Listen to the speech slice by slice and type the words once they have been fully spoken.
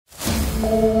How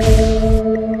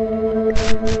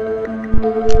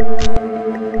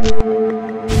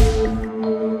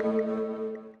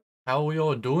are we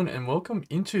all doing, and welcome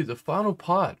into the final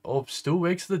part of Still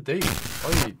Wakes the Deep.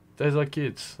 Oh, there's our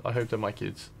kids. I hope they're my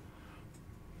kids.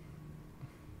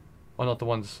 Or not the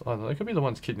ones, oh, they could be the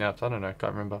ones kidnapped, I don't know,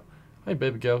 can't remember. Hey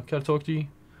baby girl, can I talk to you?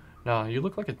 Nah, you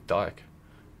look like a dyke.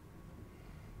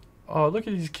 Oh, look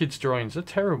at these kids' drawings, they're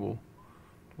terrible.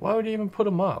 Why would you even put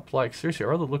them up? Like, seriously, I'd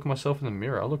rather look at myself in the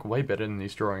mirror. I look way better than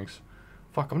these drawings.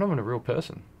 Fuck, I'm not even a real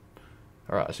person.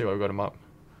 Alright, I see why I got them up.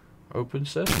 Open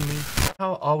sesame.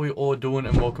 How are we all doing,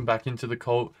 and welcome back into the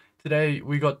cult. Today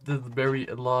we got the very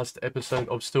last episode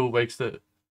of Still Wakes the...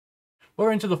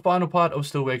 We're into the final part of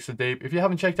Still Wakes the Deep. If you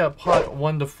haven't checked out part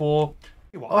 1 to 4,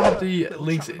 I'll have the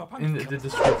links in the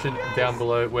description down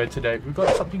below, where today we've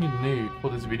got something new for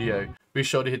this video. Be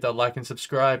sure to hit that like and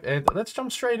subscribe, and let's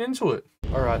jump straight into it.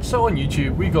 Alright, so on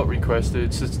YouTube we got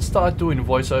requested to start doing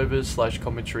voiceovers /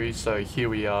 commentary, so here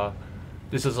we are.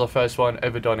 This is our first one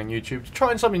ever done on YouTube.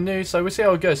 Trying something new, so we'll see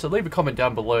how it goes. So leave a comment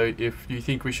down below if you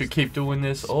think we should keep doing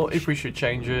this, or if we should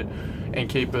change it and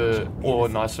keep it all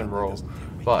nice and raw.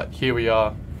 But here we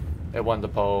are at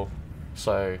Wonderpole,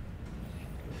 so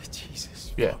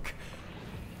Jesus, yeah. fuck.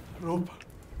 Rope.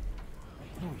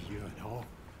 No, you and all.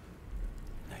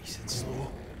 Nice and slow.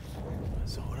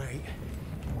 That's alright.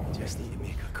 Just need to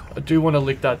make a call. I do want to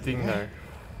lick that thing though.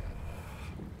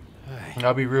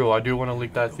 I'll be real, I do want to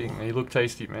lick that thing. They look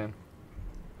tasty, man.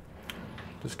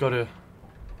 Just gotta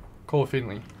call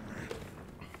Finley.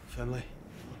 Finley.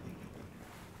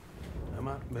 I'm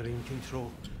at Marine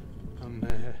Control. I'm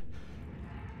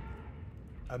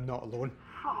not alone.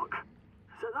 Fuck!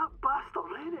 Is it that bastard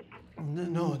Rennick?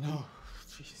 No.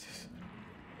 Jesus.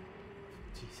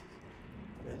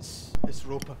 It's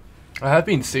Roper. I have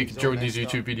been sick during these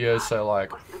YouTube videos, so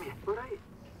like, Listen to me, alright?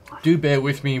 do bear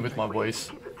with me with my voice.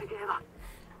 Keep it together.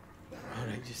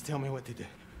 Alright, just tell me what to do.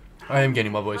 I am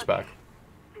getting my voice back.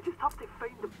 You just have to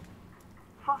find them.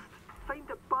 First, find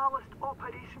the ballast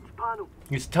operations panel.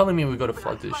 He's telling me we gotta When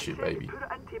flood that this switch shit, says baby. you Put it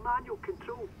into manual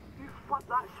control. You flip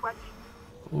that switch.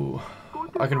 Ooh, Go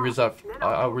do I can riz that. and then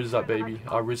I'll go riz that, through the baby.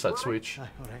 next I'll riz that alright? switch. Aye,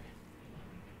 alright.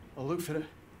 I'll look for it.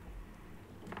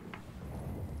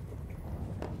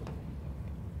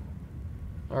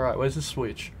 Alright, where's the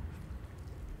switch?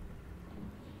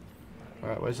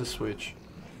 Alright, where's the switch?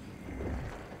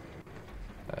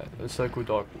 The circle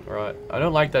dock. Alright. I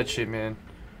don't like that shit, man.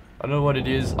 I don't know what it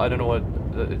is. I don't know what...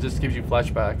 It just gives you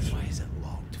flashbacks. Why is it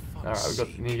locked?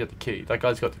 Alright, we need to get the key. That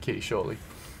guy's got the key, surely.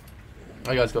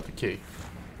 That guy's got the key.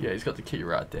 Yeah, he's got the key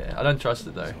right there. I don't trust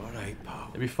it, though. Alright, pal.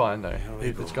 It'll be fine, though. Here we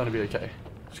It's go. gonna be okay.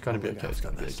 It's gonna be okay. It's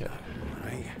gonna be okay.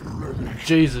 Alright.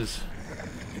 Jesus.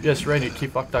 Yes, Rennick,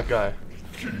 keep fuck that guy.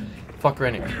 Fuck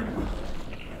Rennick.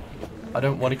 I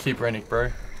don't want to keep Rennick,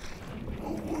 bro.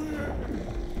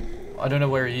 I don't know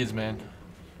where he is, man.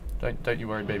 Don't you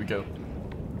worry, baby girl.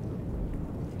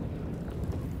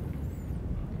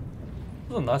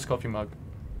 This is a nice coffee mug.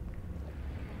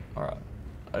 Alright.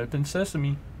 Open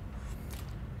sesame.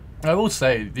 I will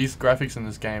say, these graphics in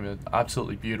this game are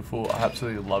absolutely beautiful. I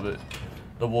absolutely love it.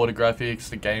 The water graphics,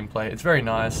 the gameplay, it's very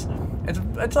nice.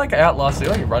 It's like Outlast. You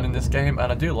only run in this game,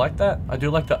 and I do like that. I do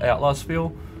like the Outlast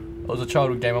feel. It was a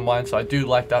childhood game of mine, so I do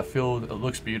like that feel. It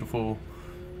looks beautiful.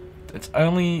 Its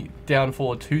only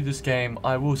downfall to this game,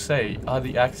 I will say, are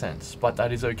the accents, but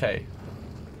that is okay.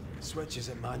 Switch is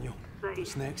at manual. Right.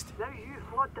 What's next? Now you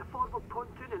flood the forward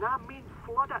pontoon, and I mean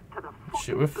flood it to the fucking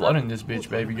Shit, we're flooding this bitch,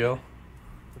 baby girl.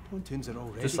 The pontoons are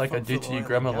already Just like I full did of to your oil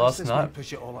grandma and last gas. This night. might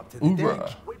push it all up to the Oobra.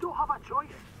 deck. We don't have a choice.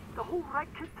 The whole rig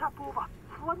could tip over.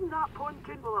 Flooding that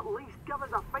pontoon will at least give us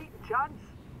a fighting chance.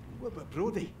 What about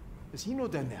Brody? Is he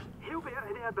not down there? He'll be out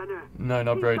of there by now. No,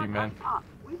 not He's Brody, done man. his part.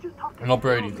 We just have to Not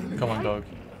secure Brody. him, Come on, right? dog.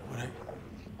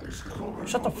 Alright.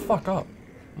 Shut the fuck up.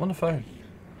 I'm on the phone.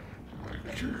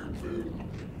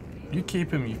 You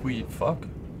keep him, you weird fuck.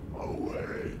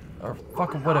 Or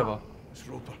fuck or whatever. It's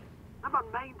Roper. Never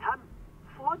mind him.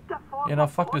 Flood the forward Yeah, no,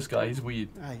 fuck this pontoon. guy. He's weird.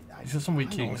 Aye. He's just some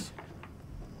weird I know kings.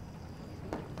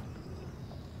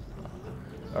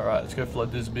 Alright, let's go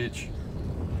flood this bitch.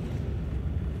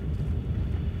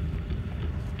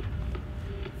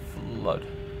 Flood.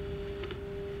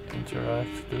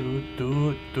 Interact.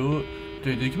 Do it.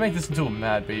 Dude, you can make this into a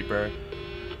mad beat, bro.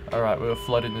 Alright, we're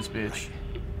flooding this bitch.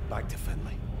 Back to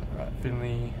Finley. Alright,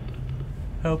 Finley.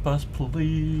 Help us,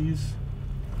 please.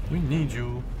 We need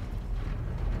you.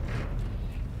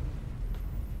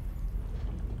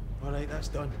 Alright, that's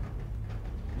done.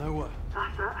 Now what?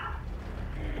 That's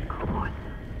it. Come on.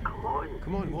 Come on.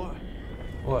 Come on, what?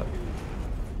 What?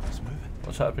 It's moving.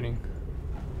 What's happening?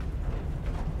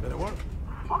 Did it work?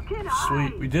 Fucking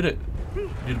Sweet, we did it. See, We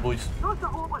did it, boys. not so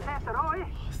hopeless after all, eh?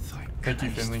 Thank you,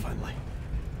 Finley.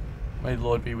 May the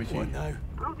Lord be with you. What now?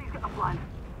 Brody's got a plan.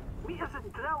 Meet us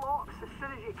at drill ops as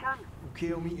soon as you can.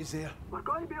 Okay, I'll meet you there. We're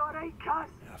going to be alright, Kaz.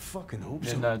 I fucking hope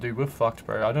Yeah, so. no, dude, we're fucked,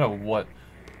 bro. I don't know what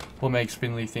makes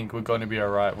Finley think we're going to be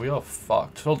alright. We are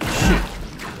fucked. Holy shit.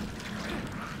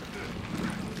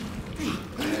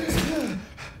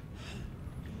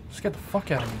 Let's get the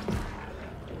fuck out of here.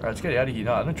 Alright, let's get out of here.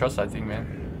 No, I don't trust that thing,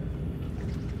 man.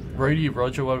 Brody,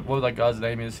 Roger, what that guy's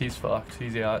name is, he's fucked.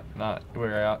 He's out. Nah,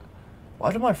 we're out.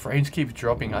 Why do my frames keep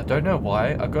dropping? I don't know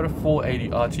why. I got a 480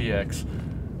 RTX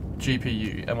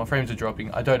GPU and my frames are dropping.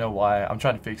 I don't know why. I'm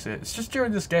trying to fix it. It's just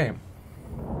during this game.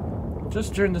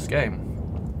 Just during this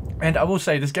game. And I will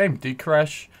say, this game did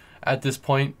crash at this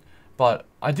point, but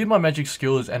I did my magic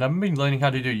skills and I've been learning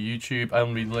how to do YouTube.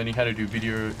 I've been learning how to do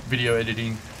video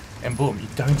editing, and boom, you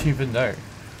don't even know.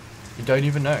 You don't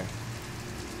even know.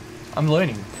 I'm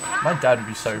learning. My dad would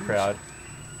be so proud.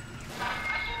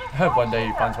 I hope one day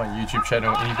he finds my YouTube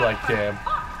channel and he'd be like, damn,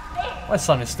 my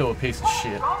son is still a piece of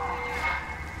shit.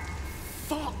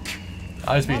 Fuck!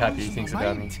 I'll just be happy he thinks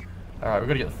about me. Alright, we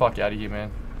gotta get the fuck out of here,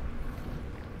 man.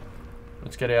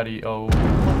 Let's get out of here. Oh,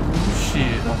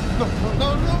 shit. No.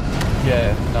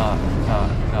 Yeah,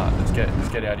 nah. Let's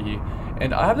get out of here.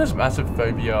 And I have this massive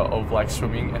phobia of like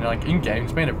swimming, and like in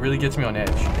games, man, it really gets me on edge.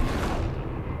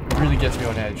 It really gets me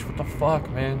on edge. What the fuck,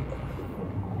 man?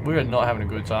 We are not having a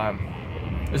good time.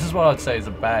 This is what I'd say is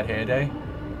a bad hair day.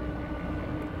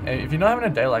 And if you're not having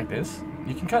a day like this,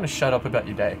 you can kind of shut up about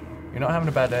your day. You're not having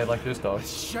a bad day like this, dog.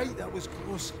 Shite, that was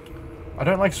close. I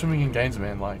don't like swimming in games,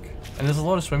 man, like, and there's a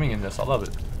lot of swimming in this. I love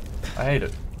it. I hate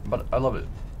it, but I love it.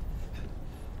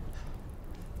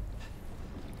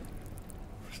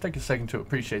 Just take a second to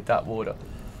appreciate that water.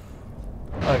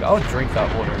 Like, I would drink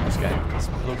that water in this game.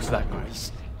 It looks that good.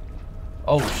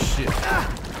 Oh shit.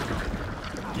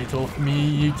 Get off me,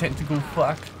 you tentacle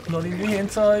fuck. Not in the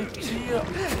hentai. Yeah.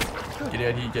 Get out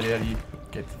of here, get out of here.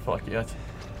 Get the fuck out.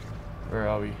 Where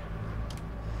are we?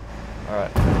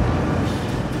 Alright.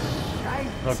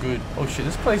 Not good. Oh shit,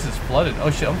 this place is flooded. Oh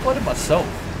shit, I'm flooded myself.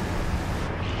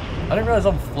 I didn't realize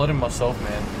I'm flooding myself,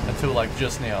 man, until like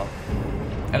just now.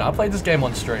 And I played this game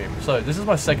on stream, so this is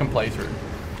my second playthrough.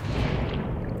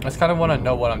 That's kind of when I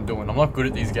know what I'm doing. I'm not good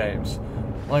at these games.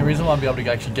 The only reason why I'll be able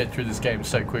to actually get through this game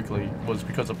so quickly was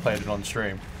because I played it on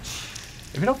stream.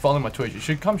 If you're not following my Twitch, you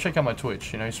should come check out my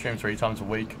Twitch. You know, stream 3 times a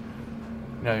week.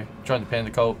 You know, join the Panda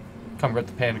Cult. Come rep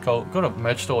the Panda Cult. Got a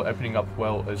merch store opening up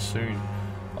well as soon.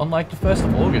 On like the 1st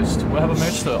of August, we'll have a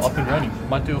merch store up and running.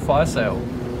 Might do a fire sale.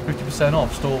 50%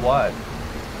 off, store wide.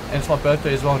 And it's my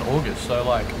birthday as well in August, so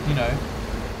like, you know,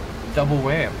 double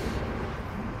wham.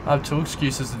 I have 2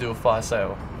 excuses to do a fire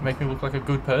sale. Make me look like a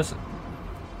good person.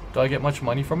 Do I get much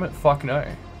money from it? Fuck no.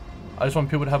 I just want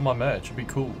people to have my merch. It'd be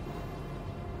cool.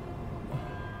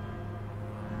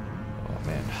 Oh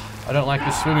man. I don't like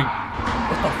this swimming.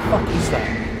 What the fuck is that?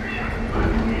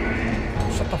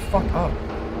 Shut the fuck up.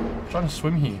 I'm trying to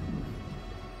swim here.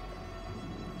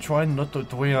 Try not to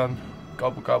drown.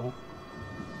 Gobble gobble.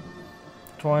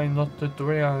 Try not to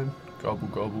drown. Gobble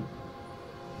gobble.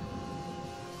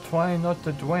 Try not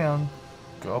to drown.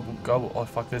 Gobble gobble. Oh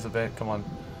fuck, there's a vent. Come on.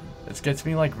 It gets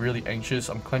me like really anxious.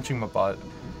 I'm clenching my butt.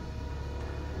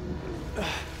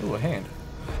 Ooh, a hand.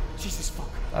 Jesus fuck.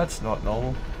 That's not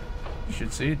normal. You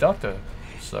should see a doctor,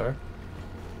 sir.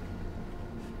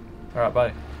 Alright,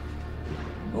 bye.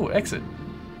 Ooh, exit.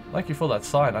 Thank you for that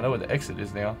sign. I know where the exit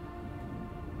is now.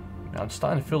 Now I'm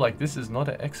starting to feel like this is not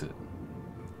an exit.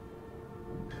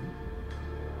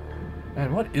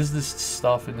 Man, what is this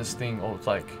stuff in this thing? Oh, it's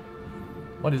like...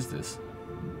 What is this?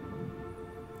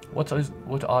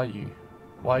 What are you?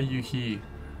 Why are you here?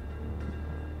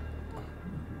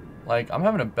 Like, I'm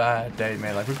having a bad day,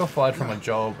 man. Like, we got fired from a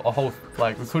job. A whole,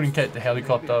 like, we couldn't get the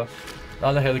helicopter. The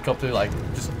other helicopter, like,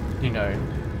 just, you know,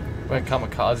 went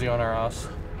kamikaze on our ass.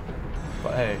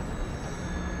 But hey,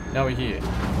 now we're here.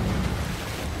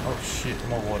 Oh shit,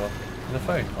 more water. And the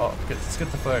phone. Oh, let's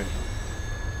get the phone.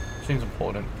 Seems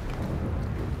important.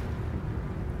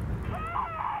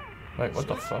 Wait, what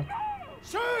the fuck?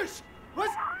 Shush!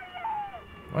 What's...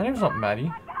 My name's not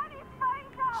Maddie.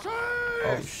 Shush!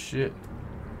 Oh shit.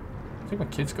 I think my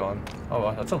kid's gone. Oh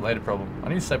well, that's a later problem. I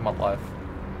need to save my life.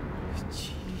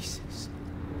 Jesus.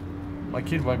 My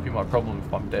kid won't be my problem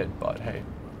if I'm dead, but hey.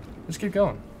 Let's keep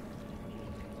going.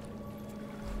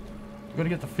 We gotta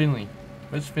get to Finley.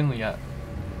 Where's Finley at?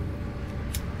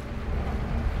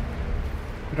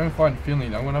 If we don't find Finley,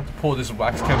 then I'm gonna have to pour this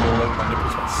wax candle all over my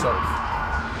nipples myself.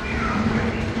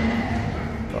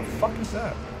 What the fuck is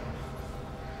that?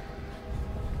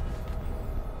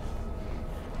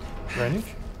 Rennick?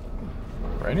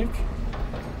 Rennick?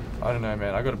 I don't know,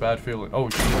 man. I got a bad feeling. Oh,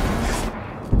 shit.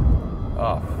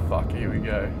 Oh, fuck. Here we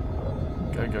go.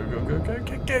 Go, go, go, go, go,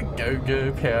 go, go,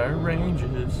 go, go, Power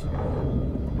Rangers.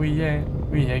 We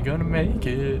ain't gonna make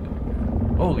it.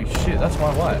 Holy shit, that's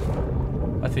my wife.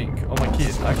 I think. Or my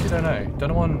kid. I actually don't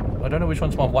know. I don't know which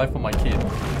one's my wife or my kid. I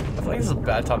feel like this is a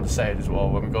bad time to say it as well,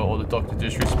 when we got all the Dr.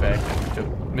 Disrespect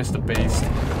and Mr. Beast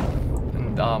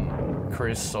and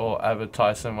Chris or Ava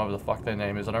Tyson, whatever the fuck their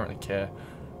name is. I don't really care.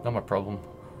 Not my problem.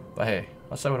 But hey,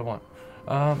 I say what I want.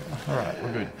 Alright,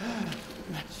 we're good.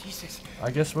 Jesus.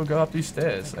 I guess we'll go up these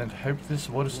stairs and hope this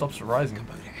water stops rising.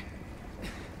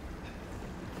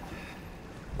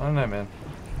 I don't know, man.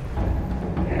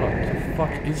 What the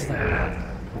fuck is that?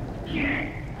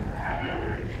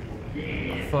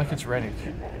 I feel like it's Rennick.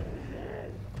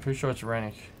 I'm pretty sure it's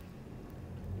Rennick.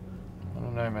 I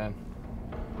don't know, man.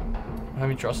 I'm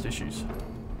having trust issues.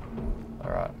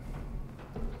 Alright.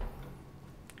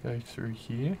 Go through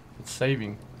here. It's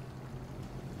saving.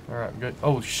 Alright, go.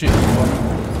 Oh shit.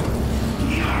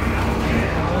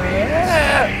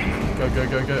 Go, go,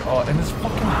 go, go. Oh, and there's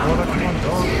fucking water. Come on,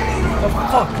 dog. Oh,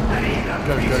 fuck.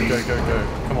 Go, go, go, go, go.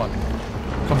 Come on.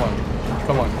 Come on.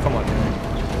 Come on, come on.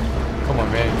 Come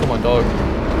on, man. Come on, dog.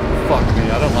 Fuck me.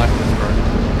 I don't like this, bro.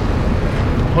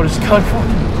 What is going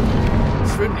on?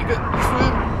 Swim, nigga.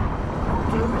 Swim.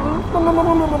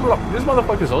 This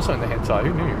motherfucker's also in the hentai.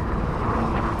 Who knew?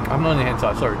 I'm not in the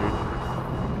hentai. Sorry,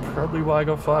 dude. Probably why I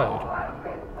got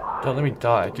fired. Don't let me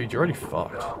die. Dude, you're already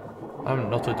fucked. I'm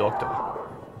not a doctor.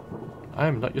 I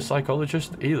am not your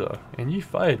psychologist either. And you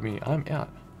fired me. I'm out.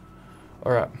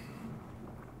 Alright.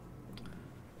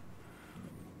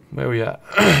 Where we at?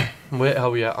 Where are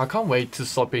we at? I can't wait to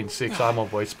stop being sick so I have my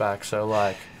voice back. So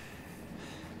like,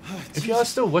 if you are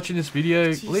still watching this video,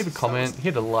 leave a comment,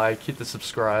 hit a like, hit the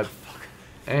subscribe.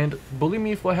 And bully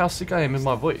me for how sick I am in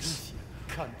my voice.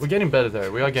 We're getting better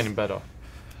though. We are getting better.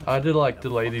 I did like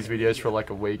delay these videos for like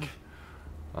a week.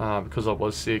 Because I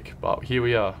was sick, but here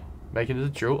we are, making the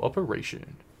drill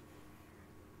operation.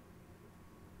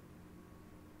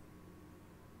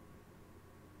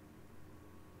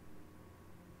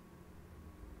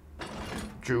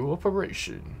 Drill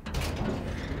operation.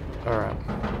 Alright.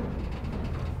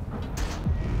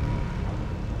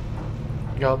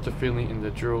 Go up to Finley in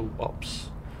the drill ops.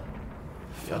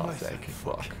 Oh, thank you,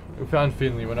 fuck. We found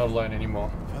Finley, we're not alone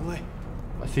anymore. Finley?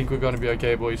 I think we're gonna be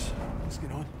okay, boys. What's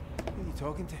going on? Who are you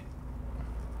talking to?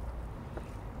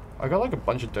 I got like a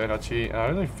bunch of donuts here, and I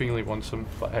don't think Finley wants them,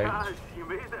 but hey. Kaz, you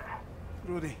made it.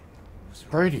 Brody.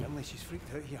 Brody. Finley, she's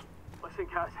freaked out here. Listen,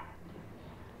 Kaz.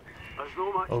 There's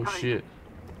no much Oh time. shit.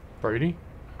 Brody?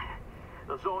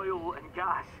 There's oil and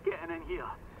gas getting in here.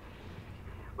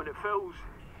 When it fills,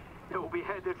 it will be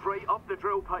headed right up the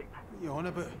drill pipe. What are you on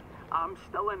about? I'm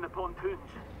still in the pontoons.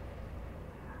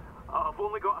 I've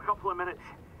only got a couple of minutes.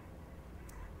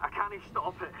 I can't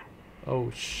stop it. Oh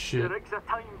The shit. rig's a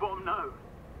time bomb now.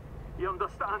 You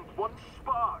understand? One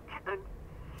spark and...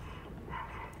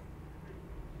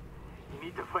 You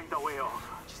need to find a way off.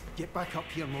 Just get back up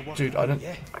here and we'll work Dude, it I out, don't-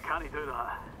 Yeah? I can't do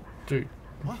that. Dude.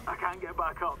 I can't get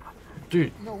back up.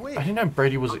 Dude. No way. I didn't know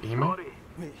Brady was an I'm emo. sorry.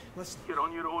 Wait, listen. You're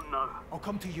on your own now. I'll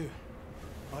come to you.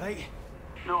 Alright?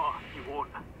 No, you won't.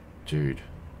 Dude.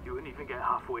 You wouldn't even get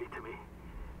halfway to me.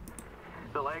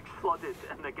 The leg's flooded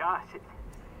and the gas,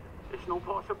 it's no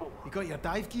possible. You got your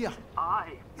dive gear?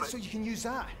 Aye, but So you can use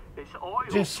that. it's oil.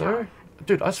 Yes, sir. Kaz.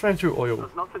 Dude, I swam through oil.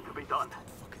 There's nothing to be done.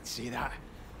 Fucking say that.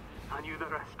 I knew the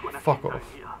risk when I Fuck came off.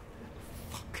 down here.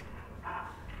 Fuck.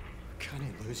 Can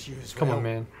I lose you as Come well? on,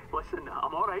 man. Listen,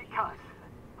 I'm alright, Kaz.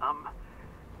 I'm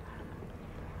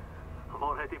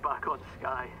already back on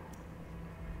Sky.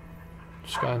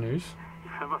 Sky News.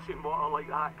 You've never seen water like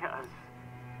that, Kaz.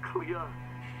 Clear,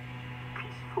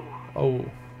 peaceful. Oh.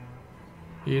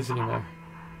 He is an emo.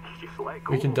 You just let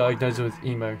go. We can diagnose it with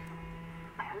emo.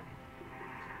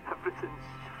 Everything's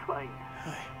fine.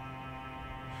 Aye.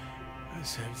 That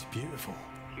sounds beautiful.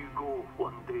 You go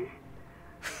one day.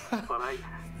 Alright?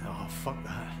 Oh, fuck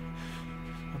that.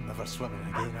 I'm never swimming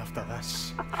again after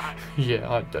this.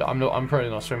 Yeah, I'm probably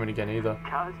not swimming again either.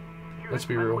 Kaz, you Let's and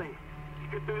be real. Finley, you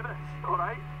could do this,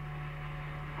 alright?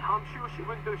 I'm sure she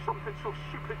wouldn't do something so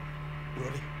stupid.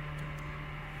 Brody.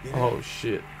 Yeah. Oh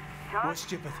shit. Kaz, What's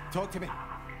stupid? Talk to me.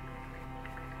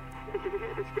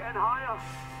 it's getting higher.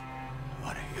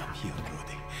 Alright, I'm here,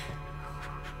 Brody.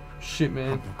 Shit,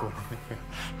 man. I'm not going anywhere.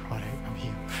 Alright, I'm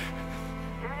here.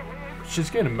 She's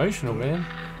getting emotional, man.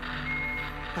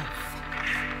 Oh,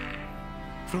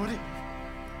 fuck. Brody.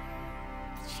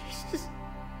 Jesus.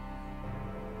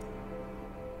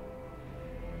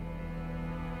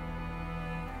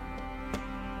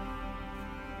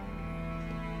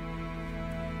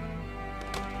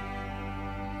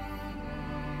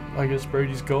 I guess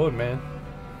Brody's gone, man.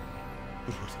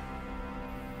 Lord.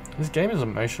 This game is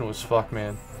emotional as fuck,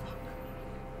 man.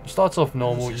 It starts off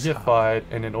normal, you get fired,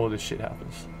 and then all this shit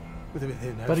happens. What about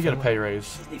them now, Better get a Finlay? pay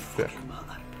raise. Doesn't Quick. fucking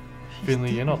matter.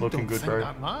 Finley, you're not looking Don't good, think bro.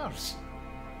 that matters.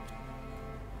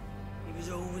 He was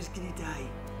always gonna die.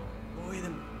 All of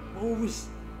them. Always.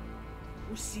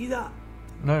 We see that.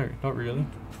 No, not really.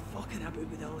 Fucking about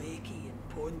with a lakey and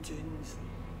pontoons.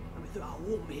 And without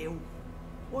a open hell.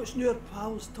 Watching our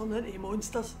pals turn into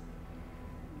monsters.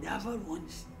 Never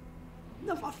once.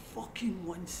 Never fucking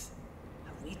once.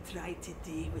 Have we tried to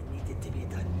do what needed to be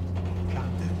done.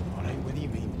 Calm down, alright? What do you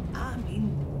mean?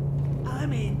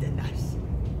 I'm ending this.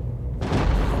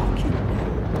 Fucking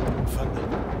hell. Finlay.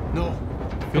 No.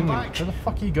 Come Finley, back. where the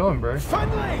fuck are you going, bro?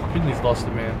 Finlay! Finley's lost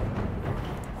it, man.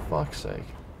 Fuck's sake.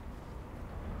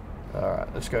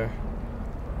 Alright, let's go.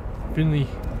 Finley.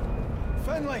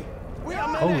 Finlay! Wait a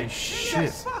minute! Holy shit.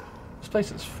 Jesus! This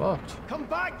place is fucked. Come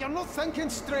back, you're not thinking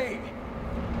straight!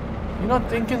 You're not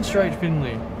thinking straight,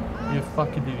 Finley. You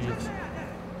fucking idiot.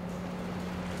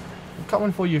 I'm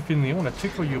coming for you, Finley. I want to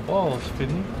tickle your balls,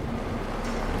 Finley.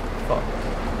 Fuck.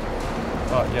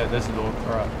 Oh, yeah, there's the door.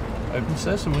 Alright. Open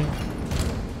sesame.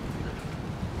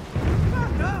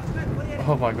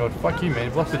 Oh my god, fuck you,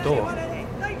 man. Block the door.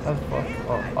 How the fuck?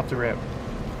 Oh, up the ramp.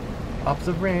 Up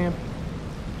the ramp.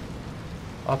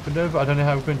 Up and over. I don't know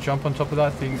how we can jump on top of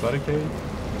that thing, but okay.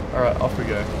 Alright, off we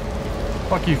go.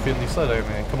 Fuck you, Finley. Slow down,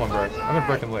 man. Come on, bro. I'm gonna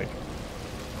break a leg.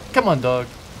 Come on, dog.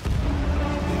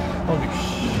 Holy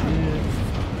shit.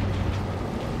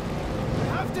 We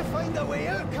have to find a way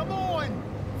out, come on!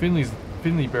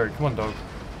 Finley bird. Come on, dog.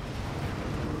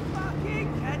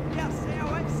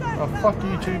 Oh, fuck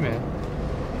you too, man.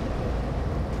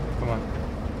 Come on.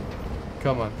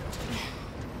 Come on.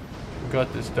 We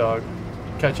got this, dog.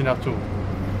 Catching up to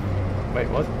him. Wait,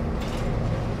 what?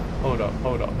 Hold up,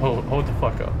 hold the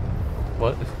fuck up.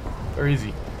 What? Where is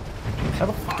he? How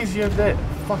the fuck is he over there?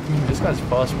 Fuck me, this guy's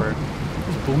fast, bro.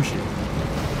 This is bullshit.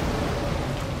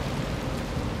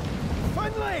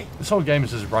 Finlay! This whole game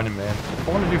is just running, man. If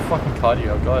I want to do fucking cardio,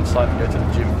 I'll go outside and go to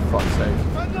the gym, for fuck's sake.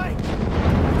 Finlay!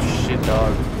 Shit,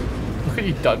 dog. Look what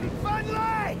you done.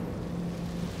 Finlay!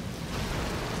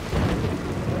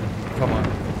 Come on.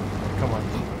 Come on.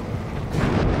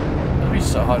 That'd be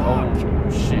so hard. Oh,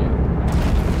 shit.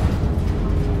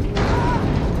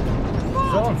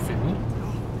 Is that on Finley?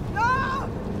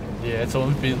 Yeah, it's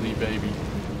on Finley, baby.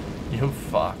 You're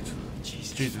fucked.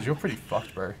 Jesus, you're pretty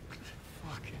fucked, bro.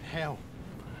 Fucking hell.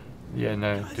 Yeah,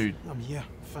 no, dude. I'm here.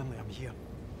 Finlay, I'm here.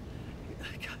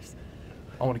 Guys,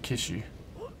 I want to kiss you.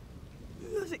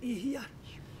 is it you here?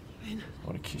 Ben, I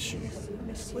want to kiss you.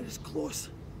 when it's close.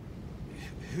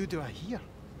 Who do I hear?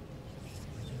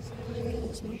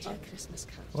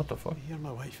 What the fuck? I hear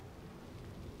my wife.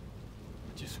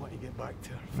 I just want to get back to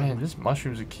her. Man, these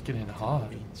mushrooms are kicking in hard.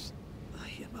 Means. I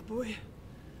hear my boy.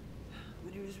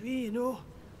 When he was wee, you know.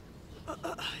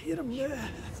 I hear him now.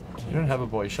 You don't have a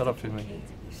boy. Shut up, Finley.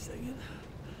 He's singing.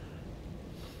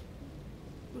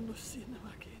 We're not seeing him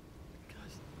again,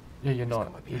 guys. Yeah, you're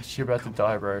not. You're about to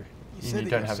die, bro. You And said you it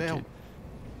don't have a yourself.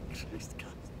 kid. Christ, guys.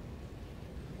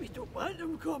 We don't want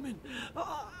him coming.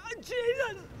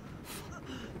 Jesus!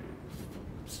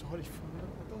 I'm sorry, Finlay.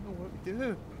 I don't know what to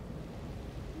do.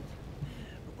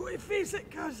 We've got to face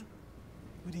it, cuz.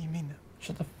 What do you mean?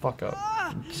 Shut the fuck up.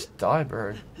 Just die,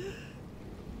 bro.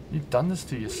 You've done this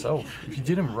to yourself. If you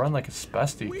didn't run like a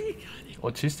spastic, We can't.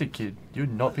 autistic kid,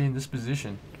 you'd not be in this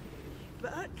position.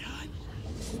 But I can't.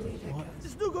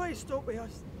 It's not going to stop with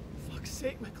us. Fuck's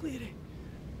sake, McCleary.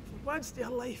 For once in your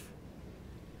life.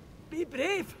 Be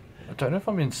brave. I don't know if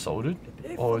I'm insulted,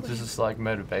 or is this like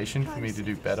motivation for me to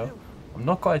do better. I'm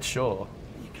not quite sure.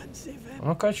 You can't save him. I'm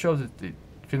not quite sure that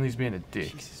Finley's being a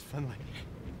dick. Jesus, Finlay.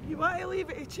 You want to leave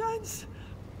it a chance?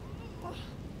 Oh.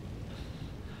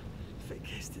 If it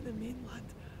gets to the mainland.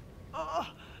 Oh.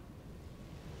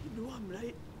 You know I'm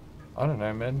right. I don't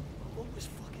know, man. I'm always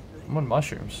fucking right. I'm on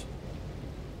mushrooms.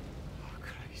 Oh,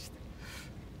 Christ.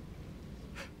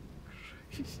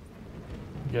 Christ.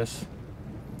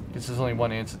 Guess there's only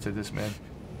one answer to this, man.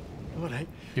 Alright.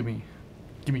 Gimme.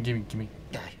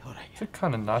 Aye, alright. It's a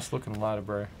kind of nice looking ladder,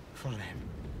 bro. For them.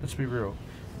 Let's be real.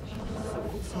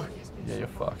 Yeah, you're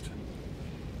fucked.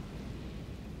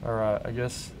 Alright, I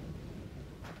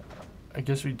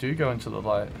guess we do go into the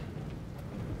light.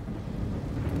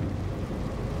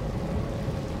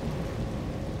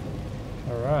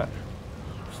 Alright.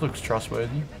 This looks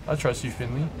trustworthy. I trust you,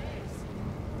 Finley.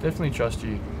 Definitely trust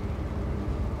you.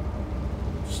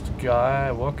 Just a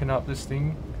guy walking up this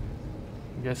thing.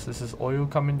 I guess this is oil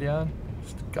coming down.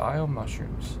 Just a guy on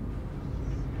mushrooms.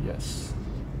 Yes.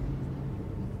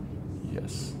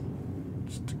 Yes.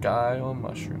 Just a guy on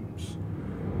mushrooms.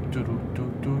 Do do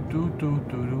do do do do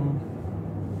do do.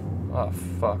 Ah,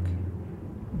 fuck.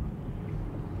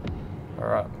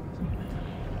 Alright.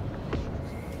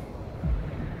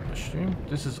 Assume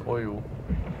this is oil.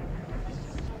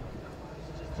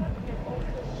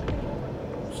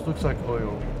 This looks like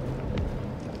oil.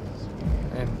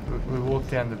 And we walk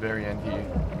down the very end here.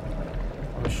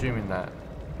 I'm assuming that.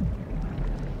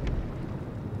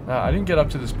 I didn't get up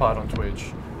to this part on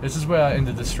Twitch. This is where I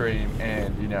ended the stream,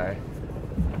 and you know,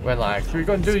 we're like, we're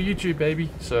gonna do a YouTube, baby.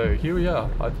 So here we are.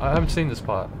 I haven't seen this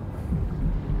part.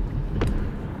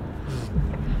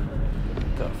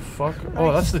 The fuck?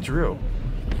 Oh, that's the drill.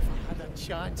 Had a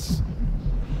chance.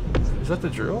 Is that the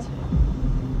drill?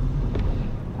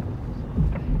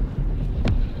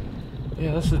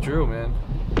 Yeah, that's the drill, man.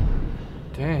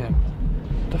 Damn.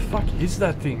 The fuck is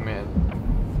that thing, man?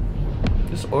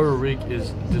 This oil rig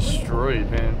is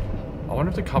destroyed, man. I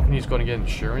wonder if the company's gonna get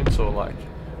insurance, or like,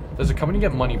 does the company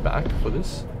get money back for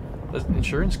this? Does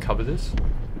insurance cover this?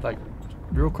 Like,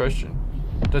 real question.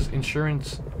 Does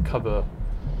insurance cover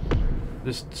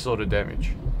this sort of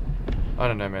damage? I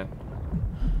don't know, man.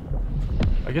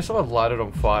 I guess if I light it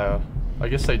on fire, I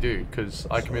guess they do, because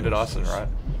I committed arson, right?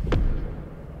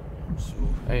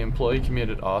 An employee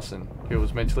committed arson. He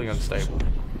was mentally unstable.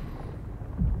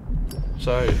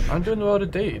 So, I'm doing the world a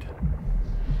deed.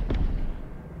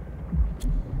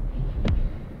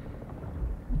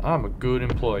 I'm a good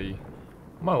employee.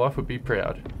 My wife would be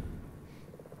proud.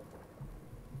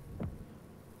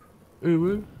 Ooh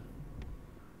woo.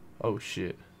 Oh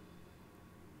shit.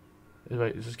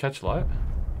 Wait, is this catch light?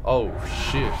 Oh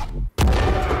shit.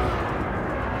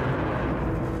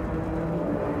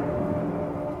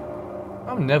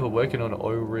 I'm never working on an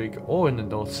oil rig or in the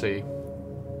North Sea.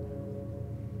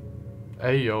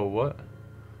 Hey yo, what?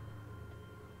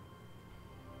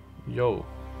 Yo.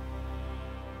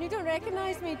 You don't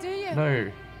recognize me, do you?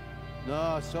 No.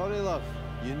 No, sorry, love.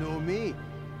 You know me.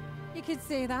 You could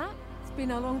say that. It's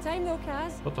been a long time though,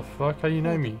 Kaz. What the fuck? How you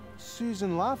know me?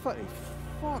 Susan Lafferty.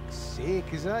 Fuck's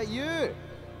sake, is that you?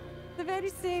 The very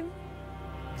same.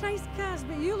 Christ, Kaz,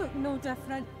 but you look no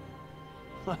different.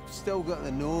 I've still got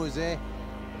the nose, eh?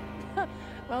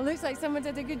 Well, looks like someone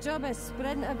did a good job of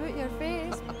spreading it about your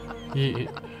face. Yeah.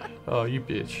 Oh, you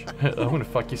bitch. I'm gonna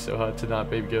fuck you so hard tonight,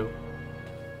 baby girl.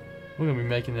 We're gonna be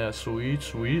making that sweet,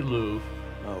 sweet love.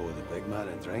 Oh, with a big man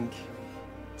and drink.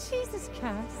 Jesus,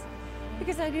 Kaz.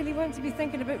 Because I really want to be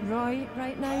thinking about Roy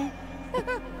right now.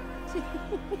 Jeez.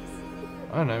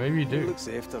 I don't know, maybe you Who do. looks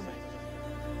after me?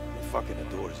 He fucking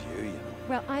adores you, you know.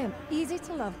 Well, I am easy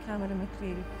to love, Cameron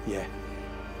McCreary. Yeah.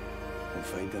 I'm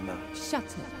finding that. Shut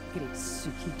up, great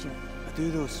Suki Jill. I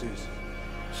do though, Suze.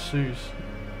 Suze.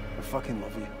 I fucking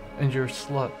love you. And you're a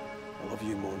slut. I love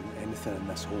you more than anything in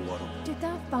this whole world. Did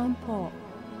that fan pop?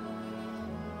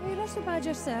 You're not so bad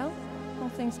yourself, all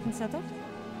things considered.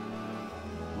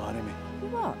 Marry me.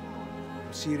 What?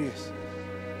 I'm serious.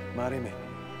 Marry me.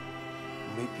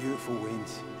 We'll make beautiful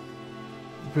weans.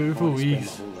 Beautiful I wanna spend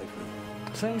weeks. my whole life with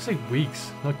you. Saying say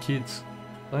weeks, not kids.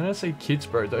 I don't say kids,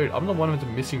 bro. Dude, I'm the one with the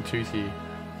missing tooth here.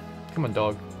 Come on,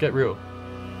 dog. Get real.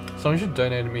 Someone should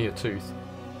donate me a tooth.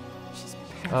 She's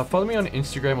perfect. Follow me on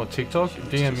Instagram or TikTok.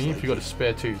 DM me if you got a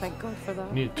spare tooth. Thank God for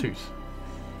that. Need a tooth.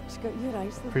 She's got your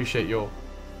eyes though. Appreciate your.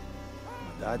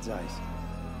 My dad's eyes.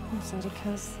 I'm sorry,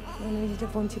 Kaz. I know you'd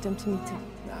have wanted him to meet her.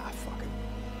 Nah, fuck him.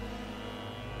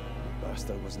 The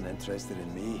bastard wasn't interested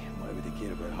in me. Why would he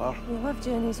care about her? He loved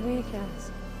you in his way,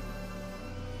 Kaz.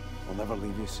 I'll never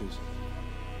leave you, Suze.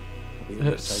 I'll be at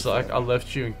your side Psych, I forever.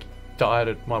 left you and died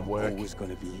at my work. Always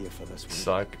gonna be here for this one.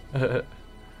 Psych.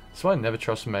 That's why I never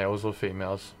trust males or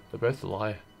females. They both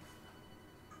lie.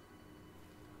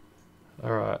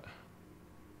 Alright.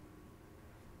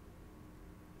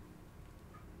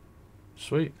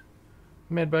 Sweet.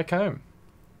 Made back home.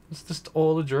 It's just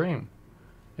all a dream.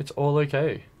 It's all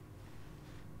okay.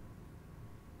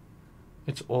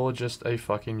 It's all just a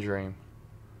fucking dream.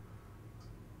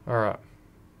 Alright.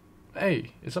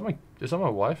 Hey, is that my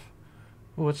wife?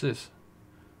 Oh, what's this?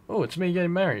 Oh, it's me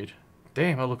getting married.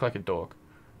 Damn, I look like a dog.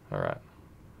 Alright.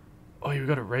 Oh, you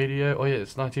got a radio? Oh yeah,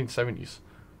 it's 1970s.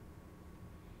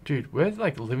 Dude, we're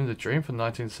like living the dream for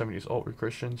 1970s. Oh, we're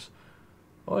Christians.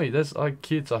 Oi, there's our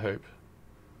kids, I hope.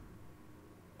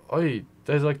 Oi,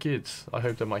 there's our kids. I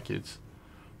hope they're my kids.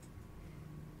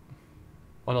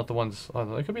 Or not the ones, I don't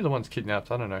know, it could be the ones kidnapped,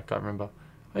 I don't know, can't remember.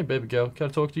 Hey baby girl, can I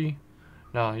talk to you?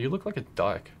 Nah, you look like a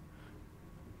dyke.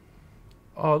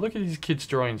 Oh, look at these kids'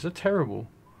 drawings, they're terrible.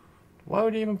 Why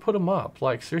would you even put them up?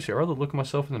 Like, seriously, I'd rather look at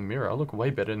myself in the mirror. I look way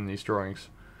better than these drawings.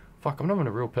 Fuck, I'm not even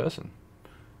a real person.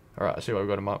 Alright, I see why we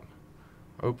got them up.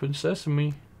 Open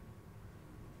sesame.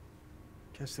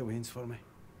 Kiss the Waynes for me.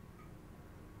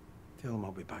 Tell them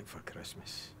I'll be back for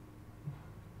Christmas.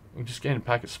 I'm just getting a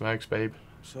pack of smokes, babe.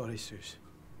 Sorry, Sus.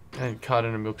 And a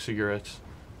carton of milk cigarettes.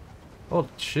 Oh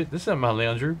shit, this isn't my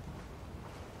lounge room.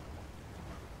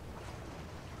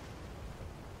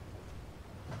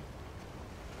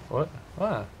 What?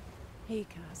 Ah, Hey,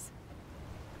 Kaz.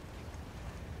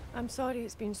 I'm sorry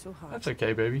it's been so hard. that's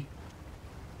okay, baby.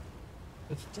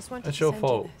 Just wanted That's to your send you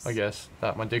fault, this. I guess.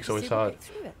 That my dick's always See, we'll hard. get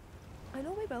through it. I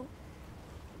know we will.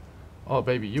 Oh,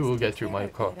 baby, you will Just get take through care my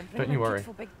out cock. there and Don't bring you my worry.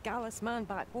 beautiful big gallus man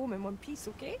back home in one piece,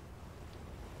 okay?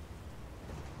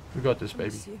 We got this, I baby.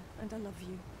 miss you, and I love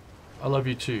you. I love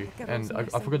you too. Get And those I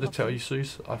nice forgot to and tell lovely. you,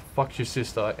 Seuss, I fucked your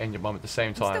sister and your mum at the same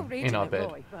I'm still time raging in our at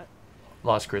bed Roy, but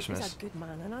last he's Christmas. a good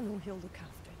man, and I know he'll look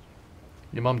after you.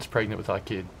 Your mum's pregnant with our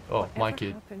kid. Oh, my Whatever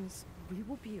kid. happens, we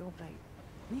will be all right.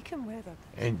 We can weather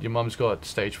this. And your mum's got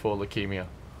stage 4 leukemia.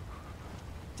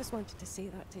 Just wanted to say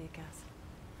that to you, Kaz.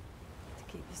 To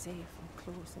keep you safe and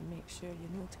close and make sure you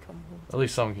know to come home. At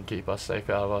least someone can keep us safe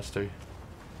out of us too.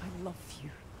 I love you,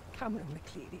 Cameron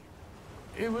McCleary.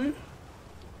 Ew.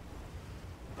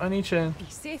 Ani-chan. Be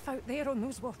safe out there on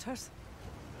those waters.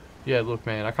 Yeah, look,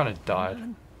 man, I kind of died.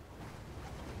 Man,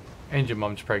 And your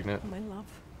mum's pregnant my love.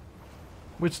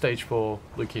 with stage 4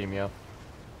 leukemia.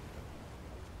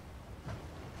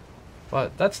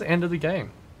 But that's the end of the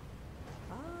game.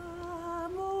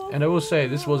 And I will say,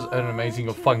 this was an amazing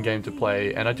or fun game to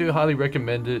play, and I do highly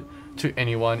recommend it to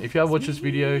anyone. If you have watched this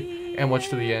video and watched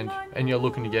to the end, and you're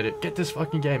looking to get this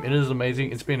fucking game. It is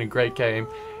amazing, it's been a great game,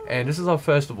 and this is our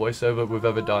first voiceover we've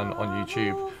ever done on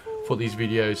YouTube for these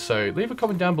videos, so leave a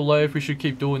comment down below if we should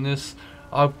keep doing this.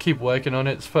 I'll keep working on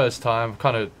it. It's first time,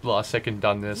 kind of last second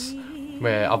done this,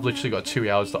 where I've literally got 2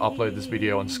 hours to upload this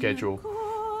video on schedule.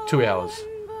 2 hours.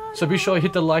 So be sure to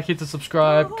hit the like, hit the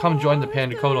subscribe, come join the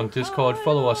Panda Cult on Discord,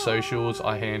 follow our socials,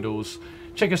 our handles,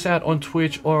 check us out on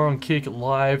Twitch or on Kick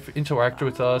Live, interact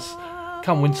with us,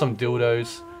 come win some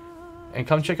dildos, and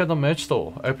come check out the merch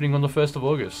store, opening on the 1st of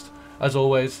August. As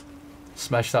always,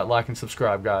 smash that like and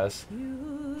subscribe, guys.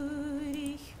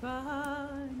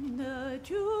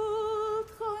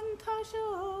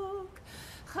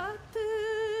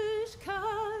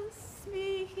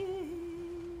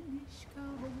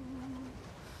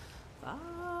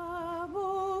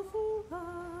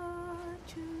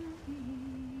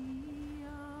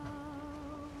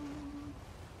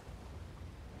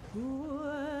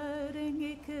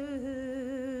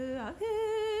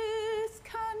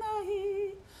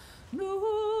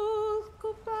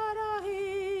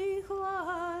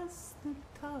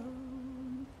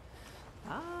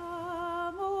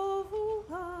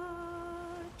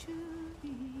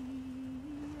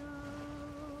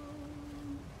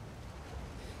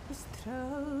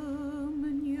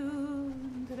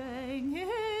 Strömmen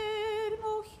dränger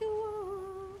mot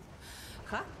jord,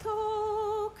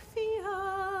 och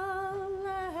fjällen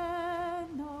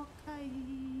och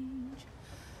ängs,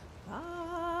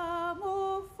 am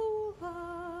och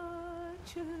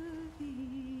fuvache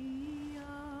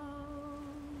via.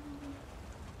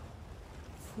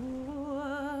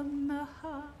 Fuam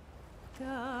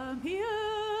hakam hierel,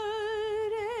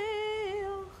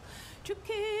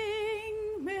 chuking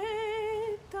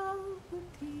metal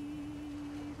butirai.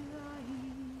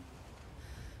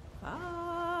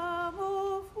 Am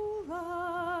och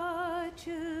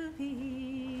fuvache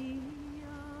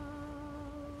via.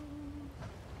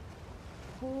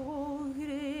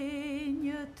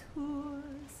 Pogrenje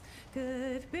toes,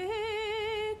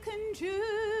 gerbeken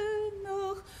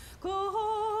nog,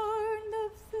 gorne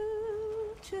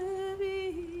vultje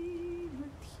wie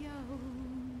met jou.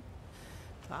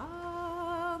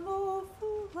 Am och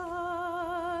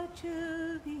fuvache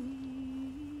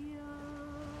via.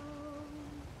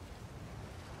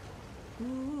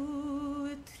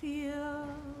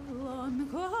 Utrian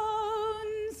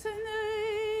gansen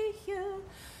eiche,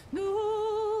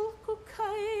 nog och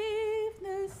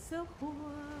kaivnes och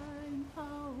hoin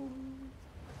haut.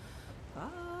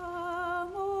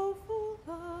 Am och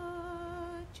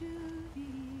fuvache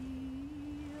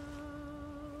via.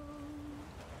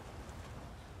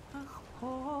 Ach,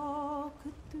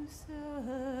 pocket du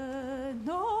se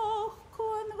nog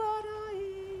kon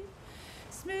varai,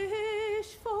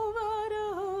 smish for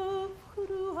vara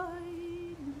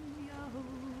gruain jau.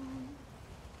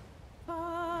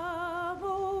 Am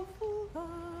och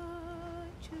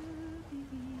fuvache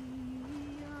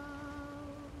via.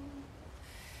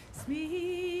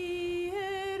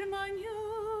 Smier man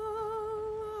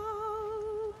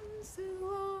jans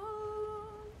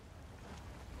lang.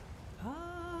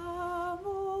 Am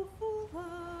och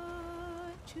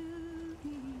fuvache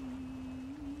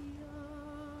via.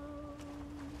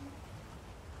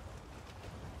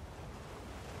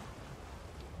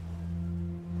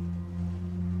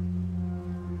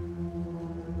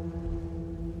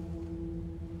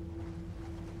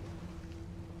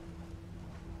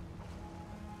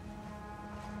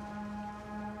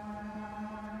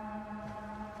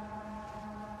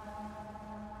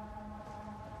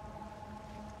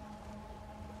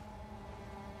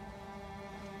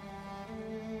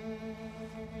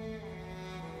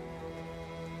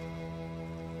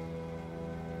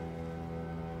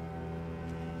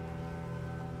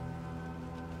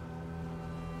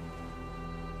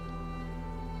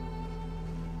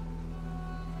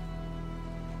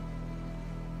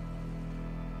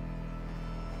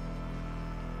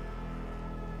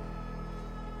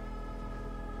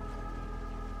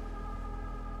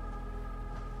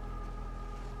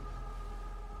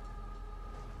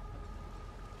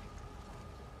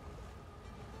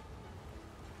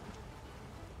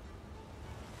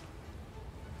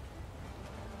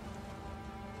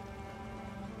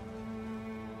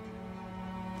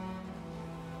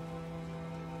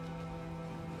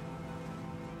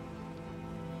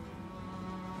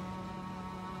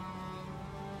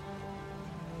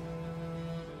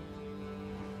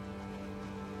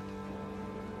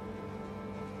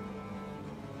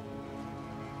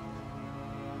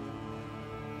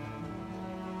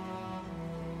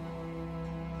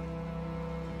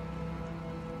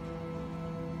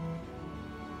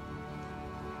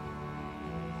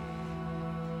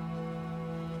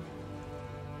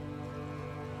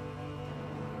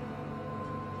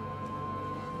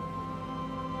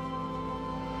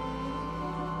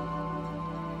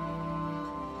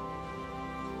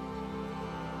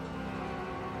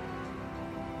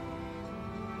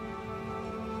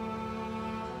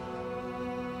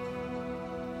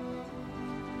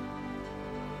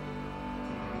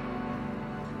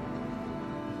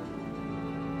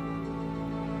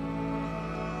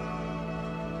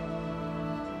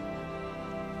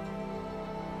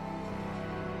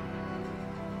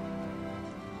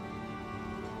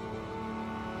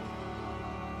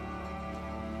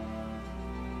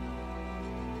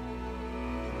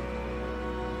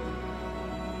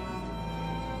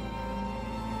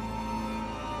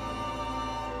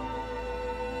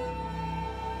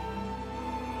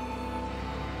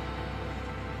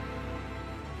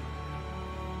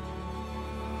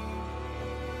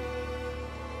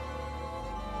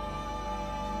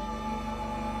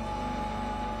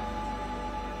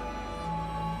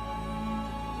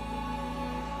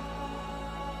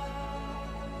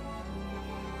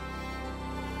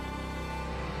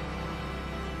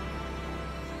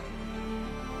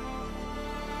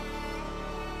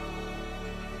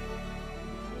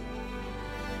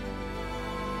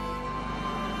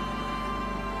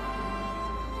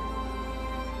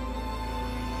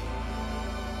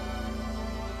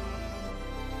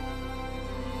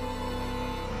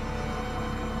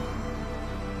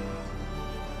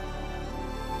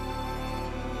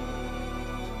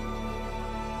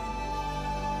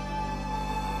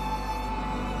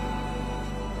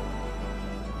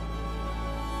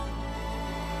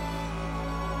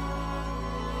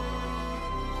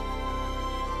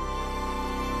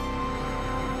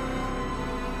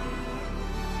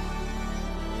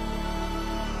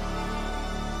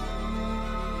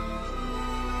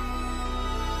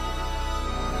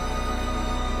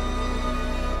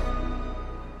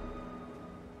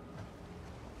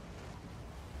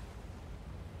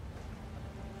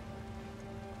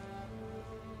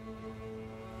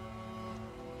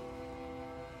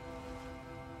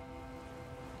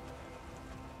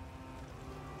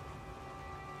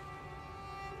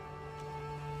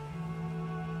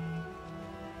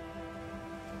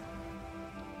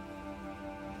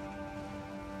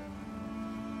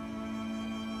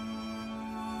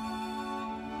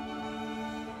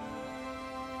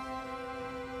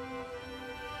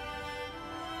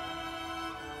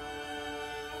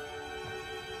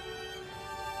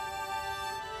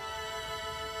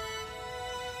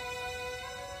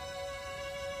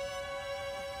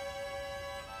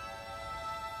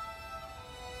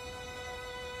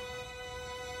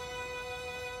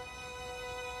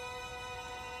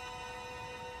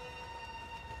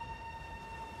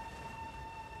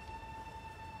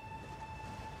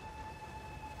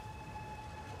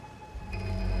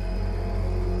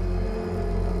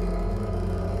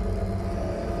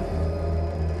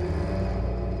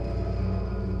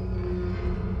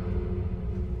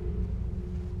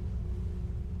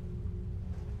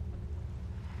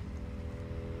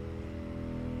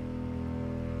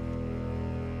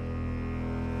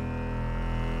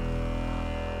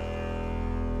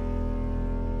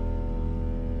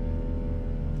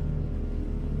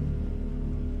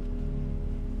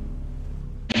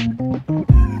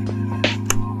 Bye.